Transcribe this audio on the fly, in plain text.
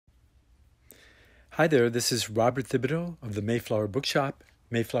Hi there, this is Robert Thibodeau of the Mayflower Bookshop,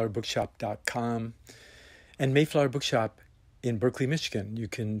 mayflowerbookshop.com, and Mayflower Bookshop in Berkeley, Michigan. You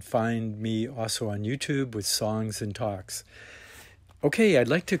can find me also on YouTube with songs and talks. Okay, I'd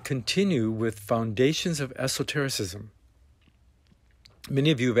like to continue with Foundations of Esotericism.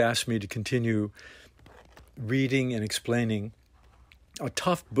 Many of you have asked me to continue reading and explaining a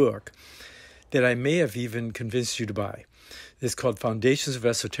tough book that I may have even convinced you to buy. It's called Foundations of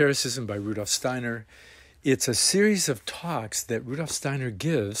Esotericism by Rudolf Steiner. It's a series of talks that Rudolf Steiner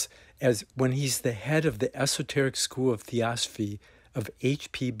gives as when he's the head of the Esoteric School of Theosophy of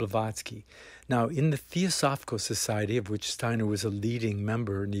H.P. Blavatsky. Now, in the Theosophical Society, of which Steiner was a leading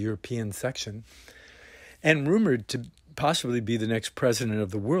member in the European section, and rumored to possibly be the next president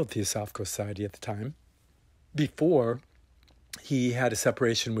of the World Theosophical Society at the time, before he had a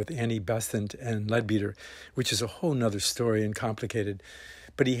separation with Annie Besant and Leadbeater, which is a whole nother story and complicated.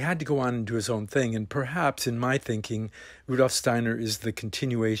 But he had to go on and do his own thing. And perhaps, in my thinking, Rudolf Steiner is the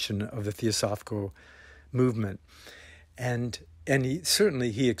continuation of the Theosophical movement. And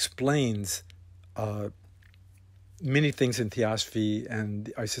he explains many things in Theosophy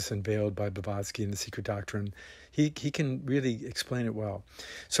and Isis Unveiled by Blavatsky and The Secret Doctrine. He can really explain it well.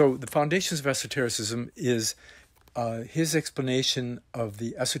 So the Foundations of Esotericism is his explanation of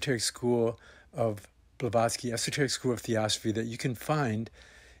the Esoteric School of Blavatsky, Esoteric School of Theosophy, that you can find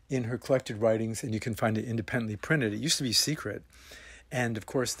in her collected writings, and you can find it independently printed. It used to be secret. And of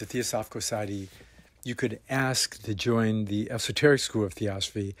course, the Theosophical Society, you could ask to join the Esoteric School of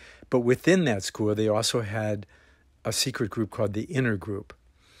Theosophy, but within that school, they also had a secret group called the Inner Group.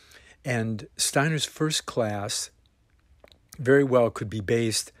 And Steiner's first class very well could be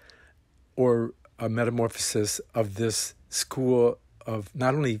based or a metamorphosis of this school of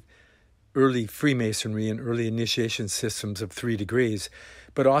not only early Freemasonry and early initiation systems of 3 degrees,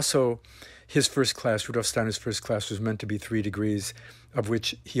 but also his first class, Rudolf Steiner's first class, was meant to be 3 degrees, of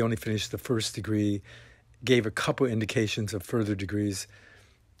which he only finished the first degree, gave a couple indications of further degrees,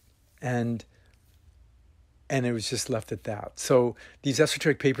 and it was just left at that. So these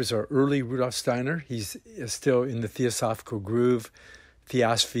esoteric papers are early Rudolf Steiner. He's still in the theosophical groove,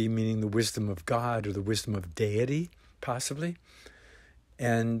 theosophy meaning the wisdom of God or the wisdom of deity, possibly,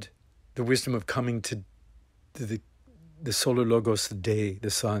 and the wisdom of coming to the solar logos, the day, the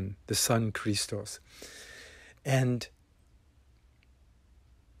sun Christos. And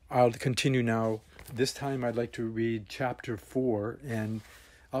I'll continue now. This time I'd like to read chapter 4, and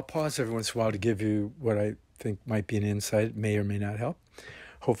I'll pause every once in a while to give you what I think might be an insight. It may or may not help.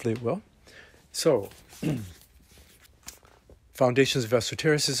 Hopefully it will. So, Foundations of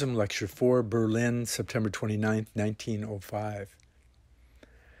Esotericism, Lecture 4, Berlin, September 29th, 1905.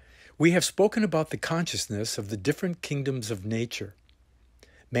 We have spoken about the consciousness of the different kingdoms of nature.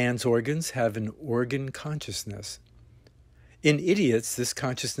 Man's organs have an organ consciousness. In idiots, this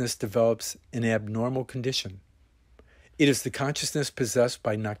consciousness develops an abnormal condition. It is the consciousness possessed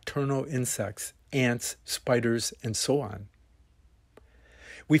by nocturnal insects, ants, spiders, and so on.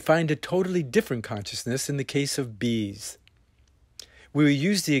 We find a totally different consciousness in the case of bees. We will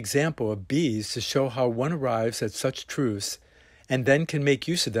use the example of bees to show how one arrives at such truths and then can make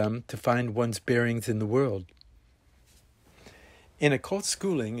use of them to find one's bearings in the world. An occult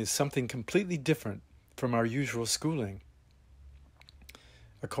schooling is something completely different from our usual schooling.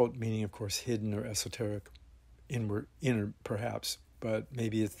 Occult meaning, of course, hidden or esoteric, inner perhaps, but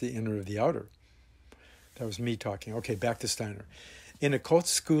maybe it's the inner of the outer. That was me talking. Okay, back to Steiner. An occult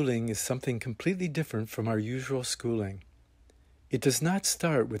schooling is something completely different from our usual schooling. It does not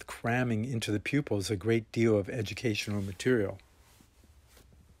start with cramming into the pupils a great deal of educational material.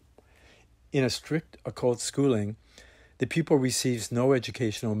 In a strict occult schooling, the pupil receives no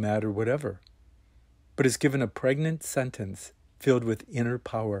educational matter whatever, but is given a pregnant sentence filled with inner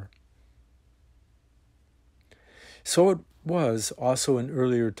power. So it was also in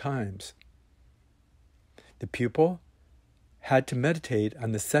earlier times. The pupil had to meditate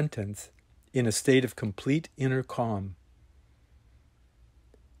on the sentence in a state of complete inner calm,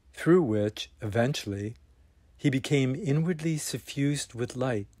 through which, eventually, he became inwardly suffused with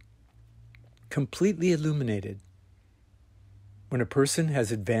light, completely illuminated. When a person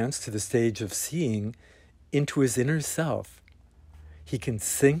has advanced to the stage of seeing into his inner self, he can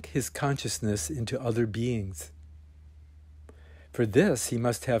sink his consciousness into other beings. For this, he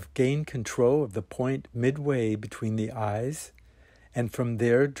must have gained control of the point midway between the eyes, and from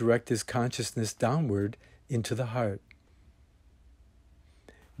there direct his consciousness downward into the heart.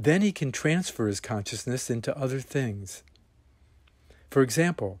 Then he can transfer his consciousness into other things. For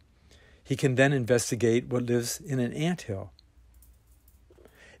example, he can then investigate what lives in an anthill.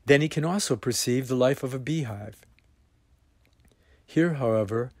 then he can also perceive the life of a beehive. Here,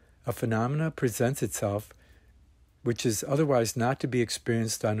 however, a phenomena presents itself which is otherwise not to be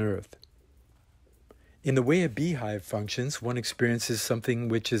experienced on earth. In the way a beehive functions, one experiences something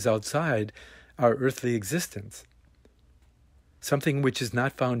which is outside our earthly existence, something which is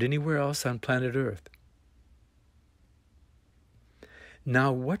not found anywhere else on planet Earth.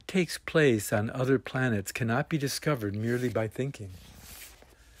 Now, what takes place on other planets cannot be discovered merely by thinking.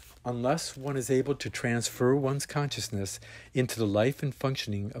 Unless one is able to transfer one's consciousness into the life and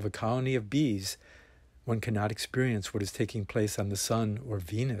functioning of a colony of bees, one cannot experience what is taking place on the Sun or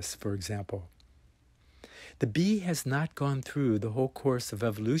Venus, for example. The bee has not gone through the whole course of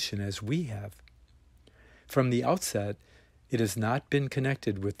evolution as we have. From the outset, it has not been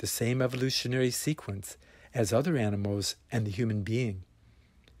connected with the same evolutionary sequence as other animals and the human being.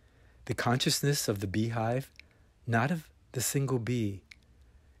 The consciousness of the beehive, not of the single bee,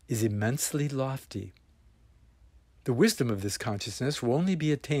 is immensely lofty. The wisdom of this consciousness will only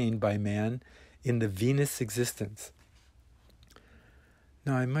be attained by man in the Venus existence.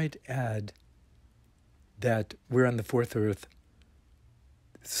 Now, I might add that we're on the fourth Earth.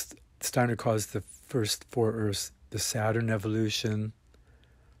 Steiner calls the first four Earths the Saturn evolution,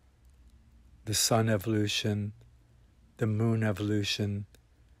 the Sun evolution, the Moon evolution,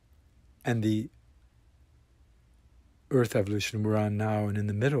 and the Earth evolution we're on now and in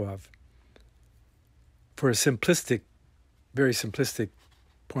the middle of. For a simplistic, very simplistic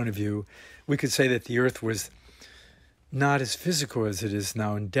point of view, we could say that the Earth was not as physical as it is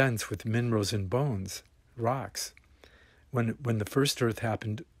now and dense with minerals and bones, rocks. When the first Earth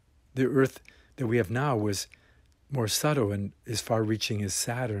happened, the Earth that we have now was more subtle and as far-reaching as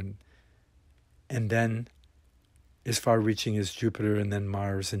Saturn, and then as far-reaching as Jupiter, and then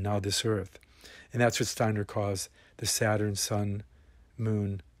Mars, and now this Earth. And that's what Steiner calls the Saturn, Sun,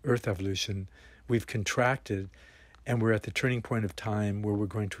 Moon, Earth evolution. We've contracted, and we're at the turning point of time where we're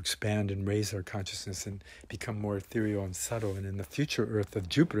going to expand and raise our consciousness and become more ethereal and subtle. And in the future Earth of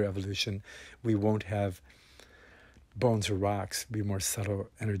Jupiter evolution, we won't have bones or rocks, be more subtle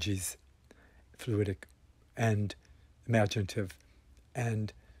energies, fluidic and imaginative.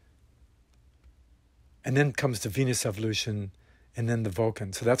 And then comes the Venus evolution, and then the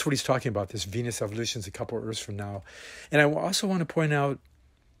Vulcan. So that's what he's talking about. This Venus evolution is a couple of Earths from now. And I also want to point out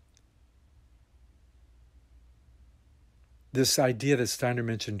this idea that Steiner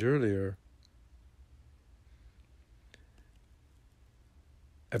mentioned earlier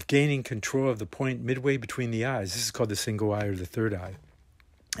of gaining control of the point midway between the eyes. This is called the single eye or the third eye.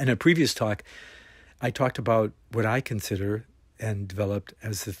 In a previous talk, I talked about what I consider and developed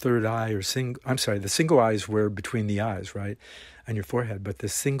as the third eye, or the single eye is where between the eyes, right, on your forehead, but the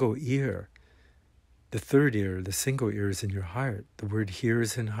single ear, the third ear, the single ear is in your heart. The word here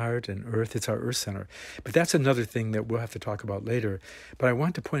is in heart, and earth, it's our earth center. But that's another thing that we'll have to talk about later. But I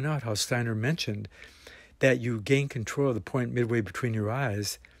want to point out how Steiner mentioned that you gain control of the point midway between your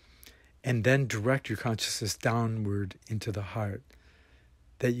eyes and then direct your consciousness downward into the heart.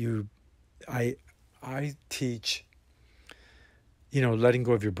 That I teach, letting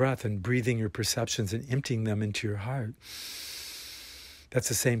go of your breath and breathing your perceptions and emptying them into your heart. That's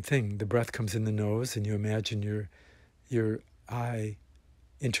the same thing. The breath comes in the nose and you imagine your eye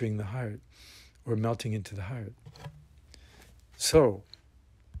entering the heart or melting into the heart. So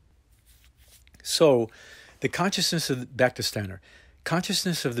the consciousness back to Steiner,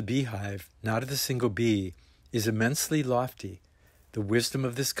 consciousness of the beehive, not of the single bee, is immensely lofty. The wisdom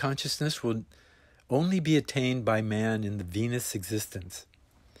of this consciousness will only be attained by man in the Venus existence.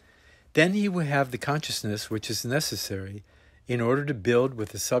 Then he will have the consciousness which is necessary in order to build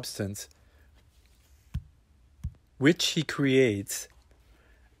with a substance which he creates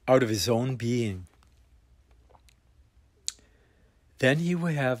out of his own being. Then he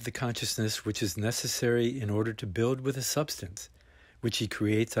will have the consciousness which is necessary in order to build with a substance which he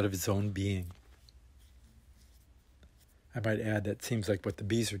creates out of his own being. I might add that seems like what the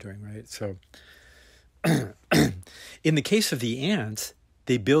bees are doing, right? So, in the case of the ants,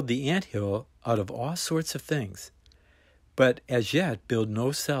 they build the anthill out of all sorts of things, but as yet build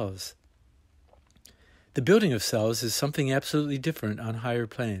no cells. The building of cells is something absolutely different on higher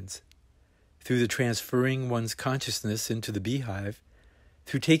planes. Through the transferring one's consciousness into the beehive,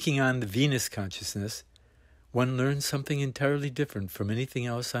 through taking on the Venus consciousness, one learns something entirely different from anything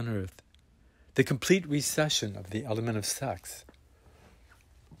else on earth. The complete recession of the element of sex.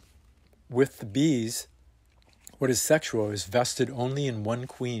 With the bees, what is sexual is vested only in one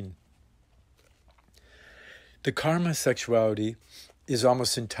queen. The karma sexuality is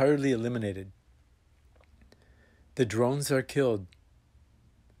almost entirely eliminated. The drones are killed.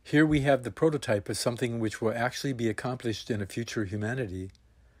 Here we have the prototype of something which will actually be accomplished in a future humanity,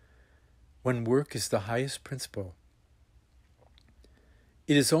 when work is the highest principle.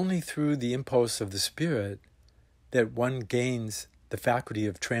 It is only through the impulse of the spirit that one gains the faculty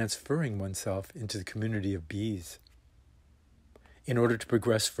of transferring oneself into the community of bees. In order to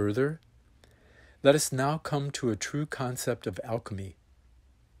progress further, let us now come to a true concept of alchemy.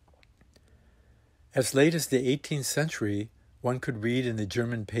 As late as the 18th century, one could read in the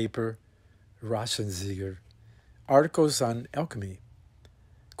German paper Raschensieger articles on alchemy.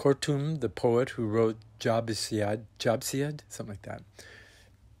 Kortum, the poet who wrote Jabsiad, something like that,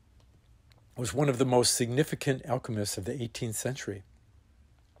 was one of the most significant alchemists of the 18th century.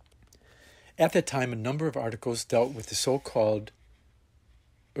 At that time, a number of articles dealt with the so-called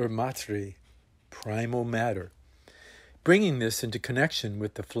Urmatri, primal matter, bringing this into connection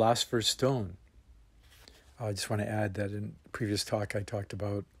with the philosopher's stone. I just want to add that in a previous talk I talked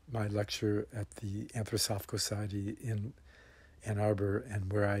about my lecture at the Anthroposophical Society in Ann Arbor,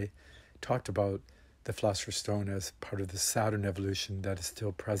 and where I talked about the philosopher's stone as part of the Saturn evolution that is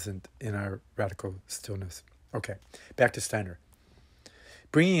still present in our radical stillness. Okay, back to Steiner.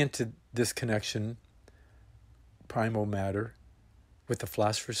 Bringing into this connection primal matter with the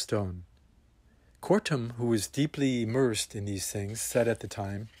philosopher's stone, Kortum, who was deeply immersed in these things, said at the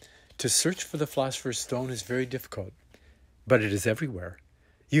time, to search for the philosopher's stone is very difficult, but it is everywhere.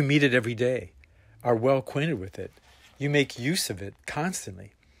 You meet it every day, are well acquainted with it. You make use of it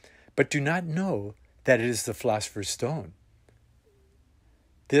constantly, but do not know that it is the philosopher's stone.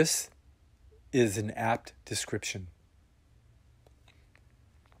 This is an apt description.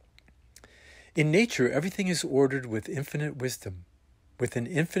 In nature, everything is ordered with infinite wisdom, with an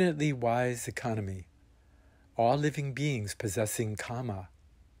infinitely wise economy. All living beings possessing kama,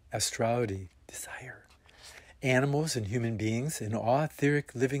 astrality, desire, animals and human beings, and all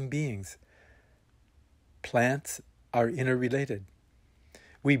etheric living beings. Plants are interrelated.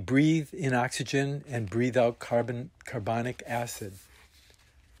 We breathe in oxygen and breathe out carbonic acid.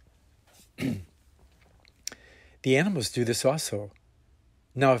 The animals do this also.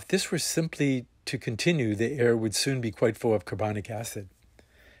 Now, if this were simply to continue, the air would soon be quite full of carbonic acid.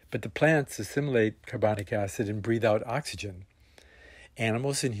 But the plants assimilate carbonic acid and breathe out oxygen.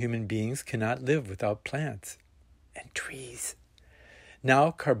 Animals and human beings cannot live without plants and trees.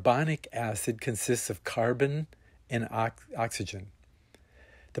 Now, carbonic acid consists of carbon and oxygen.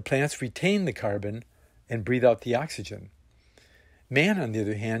 The plants retain the carbon and breathe out the oxygen. Man, on the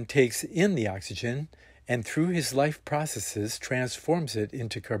other hand, takes in the oxygen and through his life processes transforms it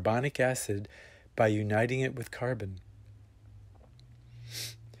into carbonic acid by uniting it with carbon.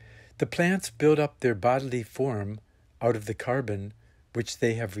 The plants build up their bodily form out of the carbon which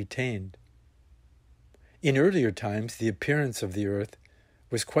they have retained. In earlier times, the appearance of the earth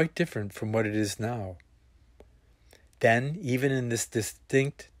was quite different from what it is now. Then, even in this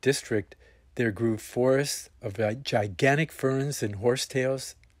distinct district, there grew forests of gigantic ferns and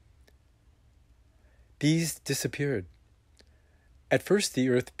horsetails. These disappeared. At first, the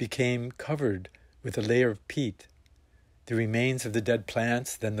earth became covered with a layer of peat, the remains of the dead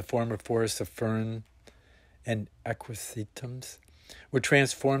plants, then the former forests of fern and equisetums, were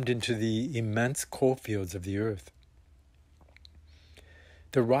transformed into the immense coal fields of the earth.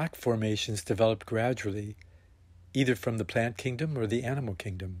 The rock formations developed gradually, either from the plant kingdom or the animal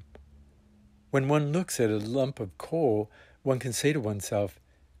kingdom. When one looks at a lump of coal, one can say to oneself,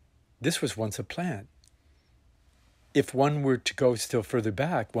 this was once a plant. If one were to go still further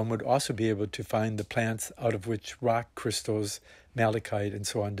back, one would also be able to find the plants out of which rock crystals, malachite, and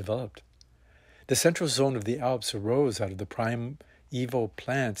so on developed. The central zone of the Alps arose out of the primeval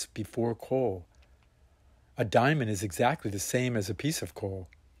plants before coal. A diamond is exactly the same as a piece of coal.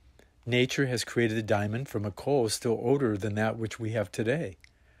 Nature has created a diamond from a coal still older than that which we have today.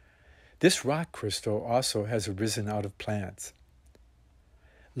 This rock crystal also has arisen out of plants.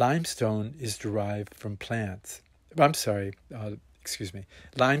 Limestone is derived from plants. Limestone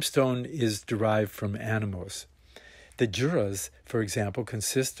is derived from animals. The Juras, for example,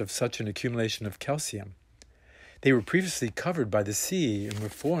 consist of such an accumulation of calcium. They were previously covered by the sea and were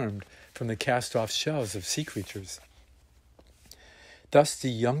formed from the cast-off shells of sea creatures. Thus, the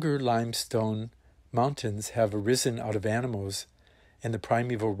younger limestone mountains have arisen out of animals and the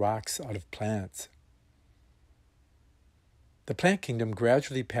primeval rocks out of plants. The plant kingdom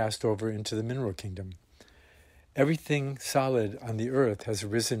gradually passed over into the mineral kingdom. Everything solid on the earth has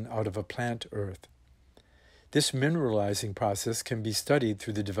arisen out of a plant earth. This mineralizing process can be studied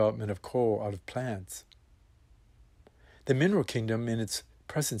through the development of coal out of plants. The mineral kingdom, in its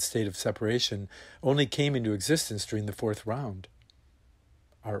present state of separation, only came into existence during the fourth round.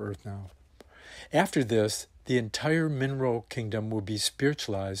 our earth now. After this, the entire mineral kingdom will be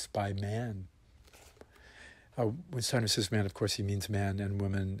spiritualized by man. When Steiner says man, of course, he means man and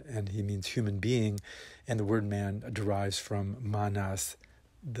woman, and he means human being, and the word man derives from manas,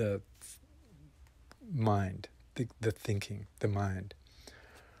 the mind, the thinking, the mind.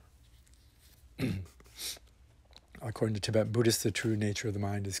 According to Tibetan Buddhists, the true nature of the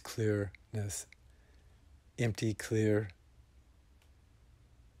mind is clearness, empty, clear,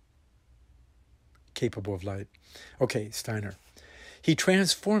 capable of light. Okay, Steiner. He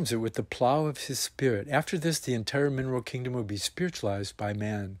transforms it with the plow of his spirit. After this, the entire mineral kingdom will be spiritualized by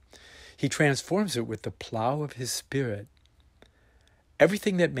man. He transforms it with the plow of his spirit.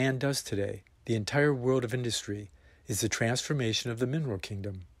 Everything that man does today, the entire world of industry, is the transformation of the mineral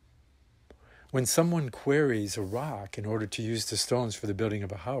kingdom. When someone quarries a rock in order to use the stones for the building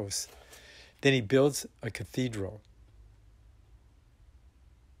of a house, then he builds a cathedral.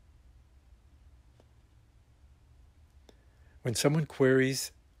 When someone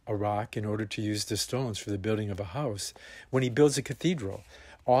quarries a rock in order to use the stones for the building of a house, when he builds a cathedral,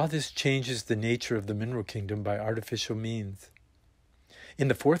 all this changes the nature of the mineral kingdom by artificial means. In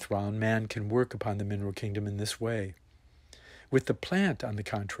the fourth round, man can work upon the mineral kingdom in this way. With the plant, on the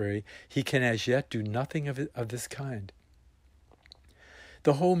contrary, he can as yet do nothing of this kind.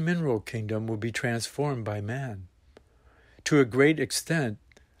 The whole mineral kingdom will be transformed by man. To a great extent,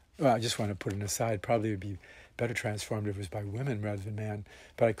 well, I just want to put an aside, probably it would be better transformed if it was by women rather than man,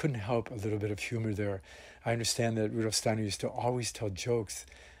 but I couldn't help a little bit of humor there. I understand that Rudolf Steiner used to always tell jokes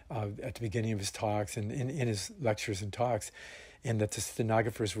at the beginning of his talks and in his lectures and talks, and that the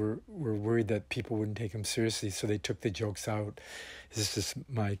stenographers were worried that people wouldn't take him seriously, so they took the jokes out. This is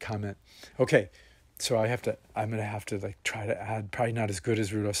my comment. Okay, so I'm going to have to try to add, probably not as good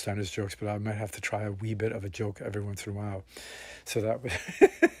as Rudolf Steiner's jokes, but I might have to try a wee bit of a joke every once in a while. So that was...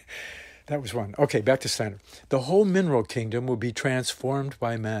 That was one. Okay, back to Steiner. The whole mineral kingdom will be transformed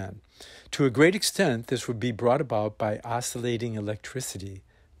by man. To a great extent, this would be brought about by oscillating electricity,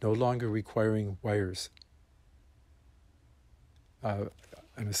 no longer requiring wires. An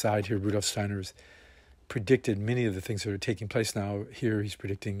aside here, Rudolf Steiner's predicted many of the things that are taking place now. Here he's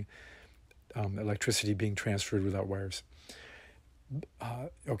predicting electricity being transferred without wires.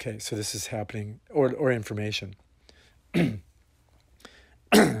 Okay, so this is happening, or information.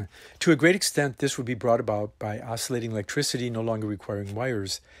 To a great extent, this would be brought about by oscillating electricity no longer requiring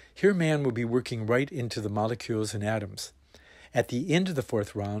wires. Here man will be working right into the molecules and atoms. At the end of the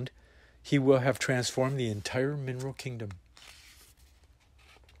fourth round, he will have transformed the entire mineral kingdom.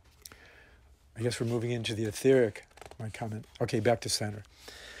 I guess we're moving into the etheric, my comment. Okay, back to Steiner.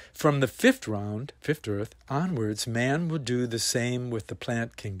 From the fifth round, fifth earth, onwards, man will do the same with the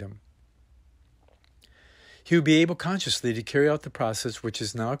plant kingdom. He will be able consciously to carry out the process which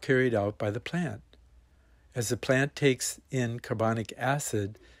is now carried out by the plant. As the plant takes in carbonic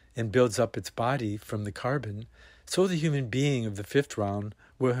acid and builds up its body from the carbon, so the human being of the fifth round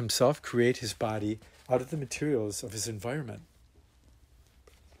will himself create his body out of the materials of his environment.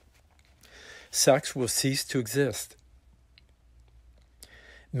 Sex will cease to exist.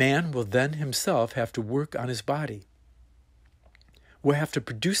 Man will then himself have to work on his body, will have to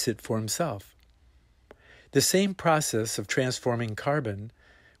produce it for himself. The same process of transforming carbon,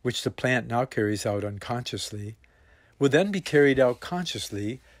 which the plant now carries out unconsciously, will then be carried out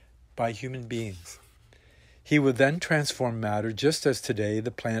consciously by human beings. He will then transform matter just as today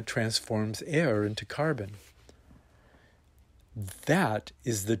the plant transforms air into carbon. That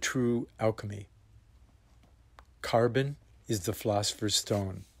is the true alchemy. Carbon is the philosopher's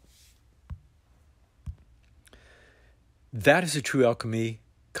stone. That is a true alchemy.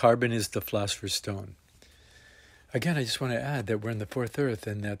 Carbon is the philosopher's stone. Again, I just want to add that we're in the fourth earth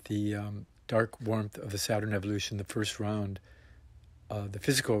and that the dark warmth of the Saturn evolution, the first round, the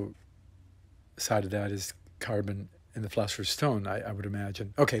physical side of that is carbon and the philosopher's stone, I would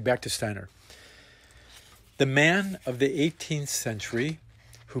imagine. Okay, back to Steiner. The man of the 18th century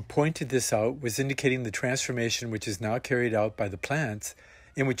who pointed this out was indicating the transformation which is now carried out by the plants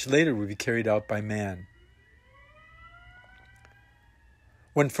and which later will be carried out by man.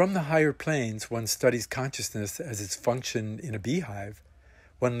 When from the higher planes one studies consciousness as its function in a beehive,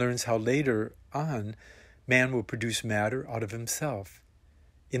 one learns how later on man will produce matter out of himself.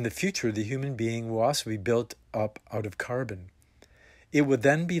 In the future, the human being will also be built up out of carbon. It would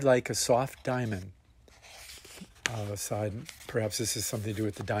then be like a soft diamond. Aside, perhaps this is something to do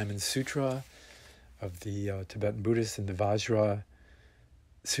with the Diamond Sutra of the Tibetan Buddhists and the Vajra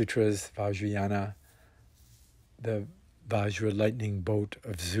Sutras, Vajrayana, the Vajra lightning bolt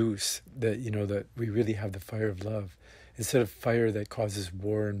of Zeus, that we really have the fire of love Instead of fire that causes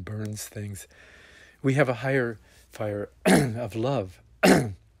war and burns things, we have a higher fire of love,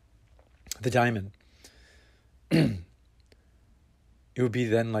 the diamond. It would be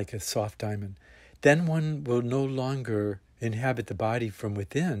then like a soft diamond. Then one will no longer inhabit the body from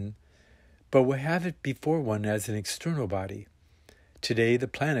within, but will have it before one as an external body. Today, the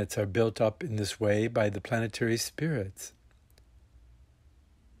planets are built up in this way by the planetary spirits.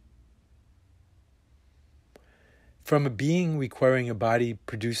 From a being requiring a body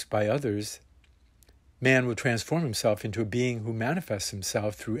produced by others, man will transform himself into a being who manifests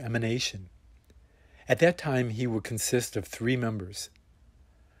himself through emanation. At that time, he will consist of three members.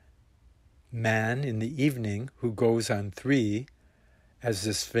 Man in the evening, who goes on three, as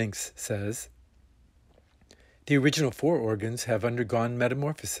the Sphinx says. The original four organs have undergone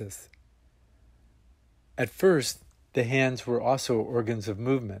metamorphosis. At first, the hands were also organs of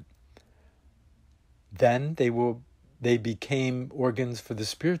movement. Then they became organs for the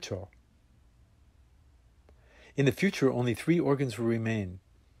spiritual. In the future, only three organs will remain.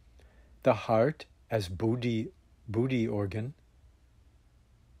 The heart as Buddhi organ,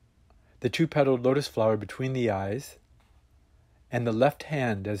 the two-petaled lotus flower between the eyes, and the left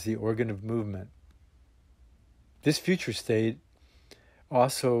hand as the organ of movement. This future state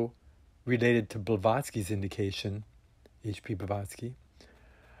also related to Blavatsky's indication, H.P. Blavatsky,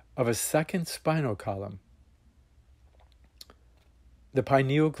 of a second spinal column. The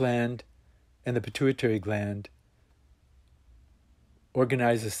pineal gland and the pituitary gland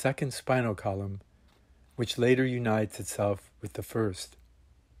organize a second spinal column, which later unites itself with the first.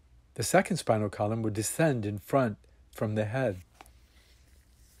 The second spinal column would descend in front from the head.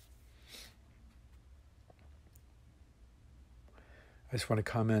 I just want to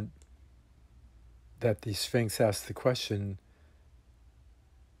comment that the Sphinx asks the question,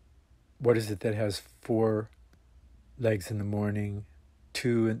 what is it that has 4 legs in the morning,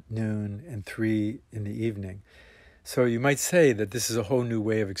 2 at noon, and 3 in the evening? So you might say that this is a whole new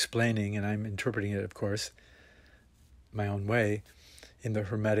way of explaining, and I'm interpreting it, of course, my own way, in the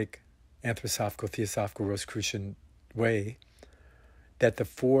Hermetic, Anthroposophical, Theosophical, Rosicrucian way, that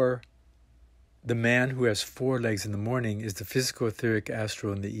the man who has 4 legs in the morning is the physical, etheric,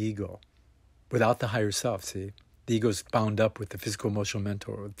 astral, and the ego, without the higher self, see? The ego is bound up with the physical, emotional,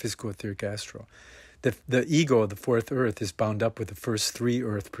 mental, or physical, etheric, astral. The ego, the 4th earth, is bound up with the first 3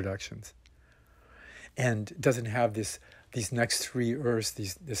 earth productions. And doesn't have these next 3 earths,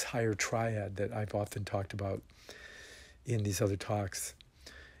 this higher triad that I've often talked about in these other talks.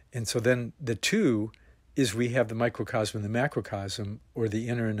 And so then the 2 is we have the microcosm and the macrocosm, or the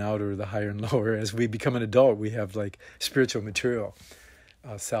inner and outer, the higher and lower. As we become an adult, we have like spiritual material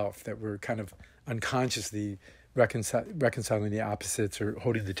self that we're kind of unconsciously reconciling the opposites, or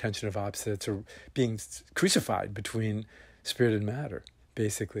holding the tension of opposites, or being crucified between spirit and matter,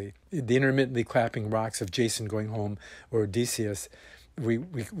 basically. The intermittently clapping rocks of Jason going home, or Odysseus,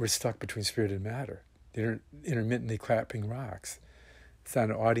 we're stuck between spirit and matter. The intermittently clapping rocks. It's not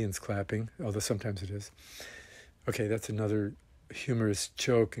an audience clapping, although sometimes it is. Okay, that's another humorous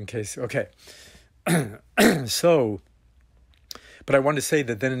joke in case... Okay. So, but I wanted to say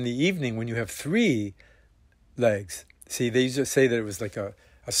that then in the evening, when you have 3 legs, see, they used to say that it was like a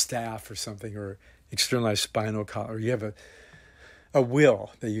staff or something, or externalized spinal column, or you have a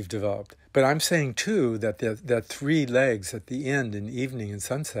will that you've developed. But I'm saying, too, that that 3 legs at the end in evening and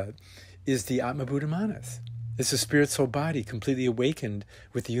sunset is the Atma Buddha Manas. It's a spirit soul body completely awakened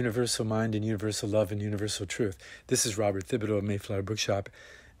with the universal mind and universal love and universal truth. This is Robert Thibodeau of Mayflower Bookshop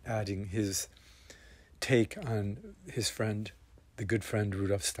adding his take on his friend, the good friend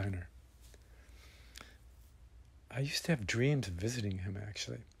Rudolf Steiner. I used to have dreams of visiting him,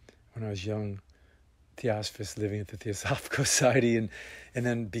 actually, when I was young Theosophist living at the Theosophical Society, and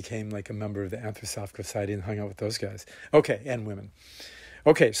then became like a member of the Anthroposophical Society and hung out with those guys. Okay, and women.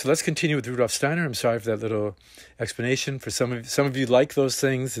 Okay, so let's continue with Rudolf Steiner. I'm sorry for that little explanation. For some of you like those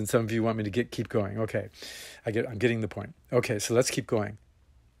things, and some of you want me to keep going. Okay, I'm getting the point. Okay, so let's keep going.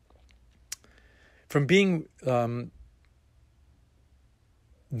 From being,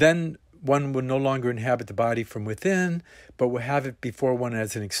 then one will no longer inhabit the body from within, but will have it before one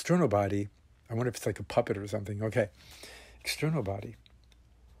as an external body. I wonder if it's like a puppet or something. Okay, external body.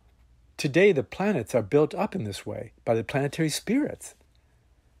 Today, the planets are built up in this way by the planetary spirits.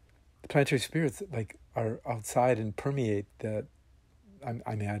 The planetary spirits are outside and permeate that. I'm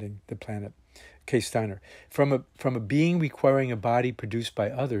adding the planet. Okay, Steiner. From a being requiring a body produced by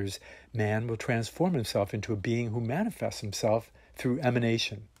others, man will transform himself into a being who manifests himself through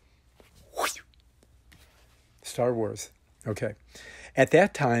emanation. Star Wars. Okay. At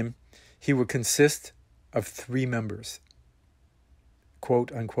that time, he will consist of 3 members.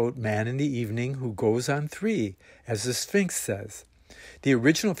 Quote, unquote, man in the evening who goes on 3, as the Sphinx says. The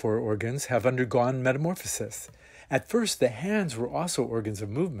original 4 organs have undergone metamorphosis. At first, the hands were also organs of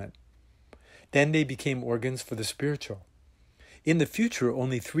movement. Then they became organs for the spiritual. In the future,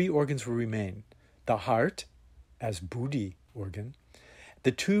 only 3 organs will remain. The heart, as Buddhi organ,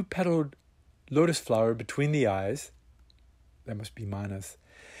 the 2-petaled lotus flower between the eyes, that must be manas,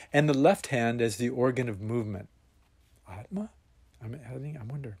 and the left hand as the organ of movement. Atma? I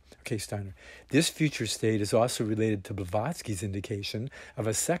wonder. Okay, Steiner. This future state is also related to Blavatsky's indication of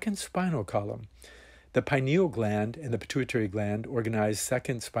a second spinal column. The pineal gland and the pituitary gland organize a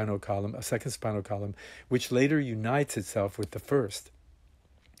second spinal column, which later unites itself with the first.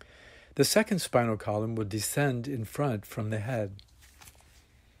 The second spinal column will descend in front from the head.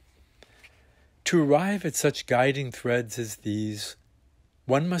 To arrive at such guiding threads as these,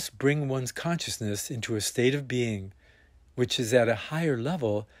 one must bring one's consciousness into a state of being which is at a higher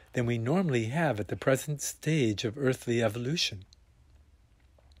level than we normally have at the present stage of earthly evolution.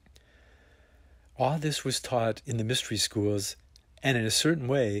 All this was taught in the mystery schools and in a certain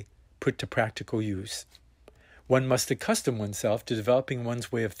way put to practical use. One must accustom oneself to developing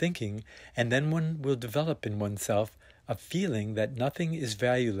one's way of thinking, and then one will develop in oneself a feeling that nothing is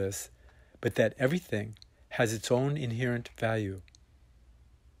valueless, but that everything has its own inherent value.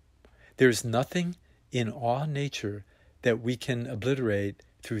 There is nothing in all nature that we can obliterate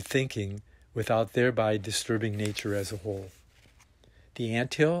through thinking without thereby disturbing nature as a whole. The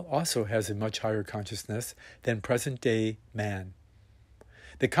anthill also has a much higher consciousness than present-day man.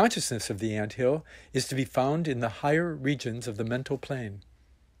 The consciousness of the anthill is to be found in the higher regions of the mental plane.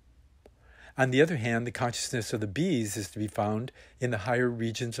 On the other hand, the consciousness of the bees is to be found in the higher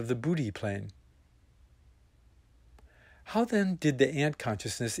regions of the Buddhi plane. How then did the ant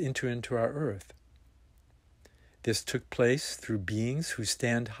consciousness enter into our earth? This took place through beings who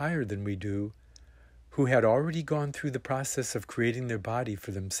stand higher than we do, who had already gone through the process of creating their body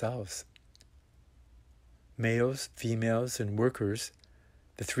for themselves. Males, females, and workers,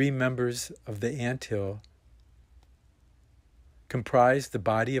 the 3 members of the anthill, comprise the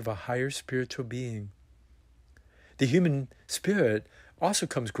body of a higher spiritual being. The human spirit also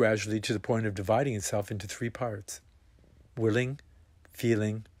comes gradually to the point of dividing itself into 3 parts: willing,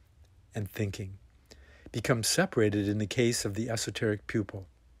 feeling, and thinking. Becomes separated in the case of the esoteric pupil.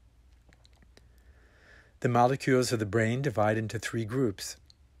 The molecules of the brain divide into 3 groups.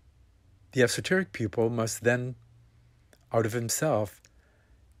 The esoteric pupil must then, out of himself,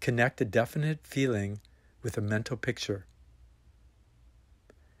 connect a definite feeling with a mental picture.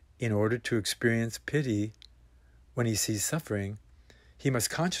 In order to experience pity when he sees suffering, he must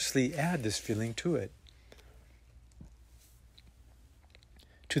consciously add this feeling to it.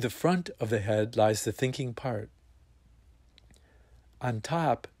 To the front of the head lies the thinking part. On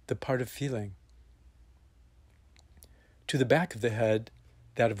top, the part of feeling. To the back of the head,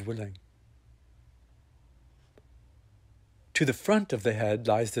 that of willing. To the front of the head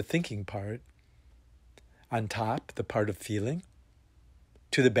lies the thinking part. On top, the part of feeling.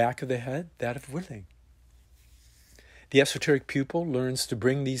 To the back of the head, that of willing. The esoteric pupil learns to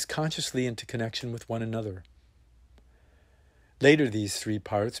bring these consciously into connection with one another. Later, these 3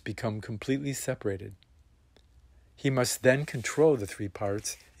 parts become completely separated. He must then control the 3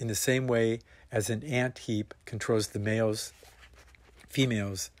 parts in the same way as an ant heap controls the males,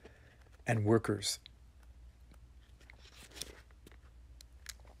 females, and workers.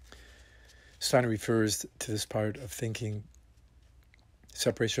 Steiner refers to this part of thinking,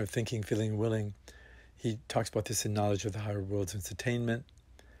 separation of thinking, feeling, and willing. He talks about this in Knowledge of the Higher Worlds and Its Attainment,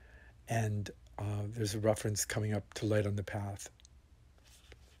 and there's a reference coming up to Light on the Path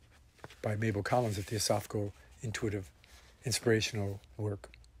by Mabel Collins, a Theosophical Intuitive Inspirational work.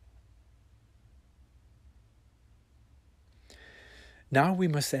 Now we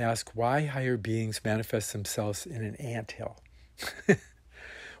must ask why higher beings manifest themselves in an anthill.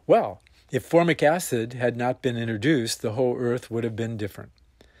 Well, if formic acid had not been introduced, the whole earth would have been different.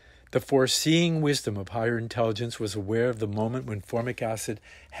 The foreseeing wisdom of higher intelligence was aware of the moment when formic acid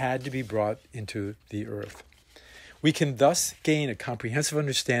had to be brought into the earth. We can thus gain a comprehensive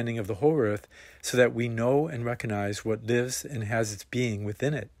understanding of the whole earth so that we know and recognize what lives and has its being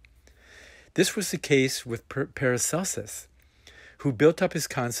within it. This was the case with Paracelsus, who built up his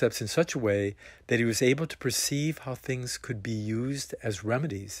concepts in such a way that he was able to perceive how things could be used as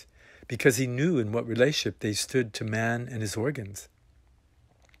remedies, because he knew in what relationship they stood to man and his organs.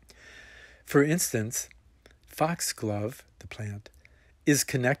 For instance, foxglove, the plant, is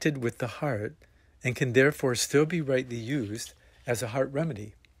connected with the heart and can therefore still be rightly used as a heart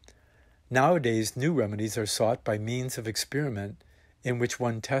remedy. Nowadays, new remedies are sought by means of experiment in which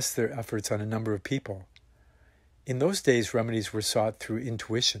one tests their efforts on a number of people. In those days, remedies were sought through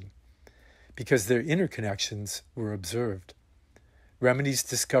intuition because their interconnections were observed. Remedies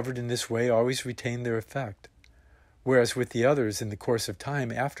discovered in this way always retain their effect, whereas with the others, in the course of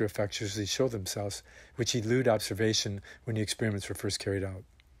time, after effects usually show themselves, which elude observation when the experiments were first carried out.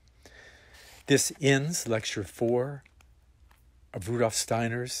 This ends Lecture 4 of Rudolf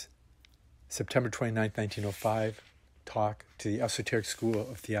Steiner's September 29, 1905, talk to the Esoteric School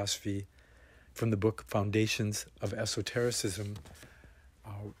of Theosophy from the book Foundations of Esotericism.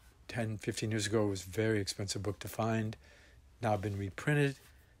 10, 15 years ago, it was a very expensive book to find, now been reprinted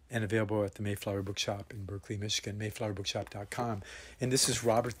and available at the Mayflower Bookshop in Berkeley, Michigan, mayflowerbookshop.com. And this is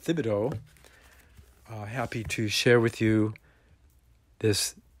Robert Thibodeau, happy to share with you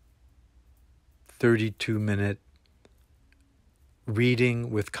this 32-minute reading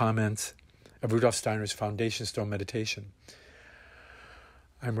with comments of Rudolf Steiner's Foundation Stone Meditation.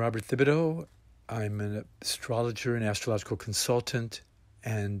 I'm Robert Thibodeau. I'm an astrologer and astrological consultant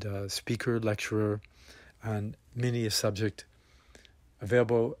and speaker, lecturer on many a subject,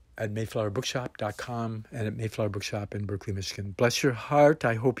 available at mayflowerbookshop.com and at Mayflower Bookshop in Berkeley, Michigan. Bless your heart.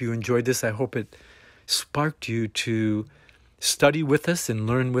 I hope you enjoyed this. I hope it sparked you to study with us and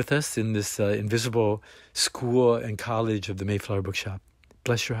learn with us in this invisible school and college of the Mayflower Bookshop.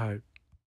 Bless your heart.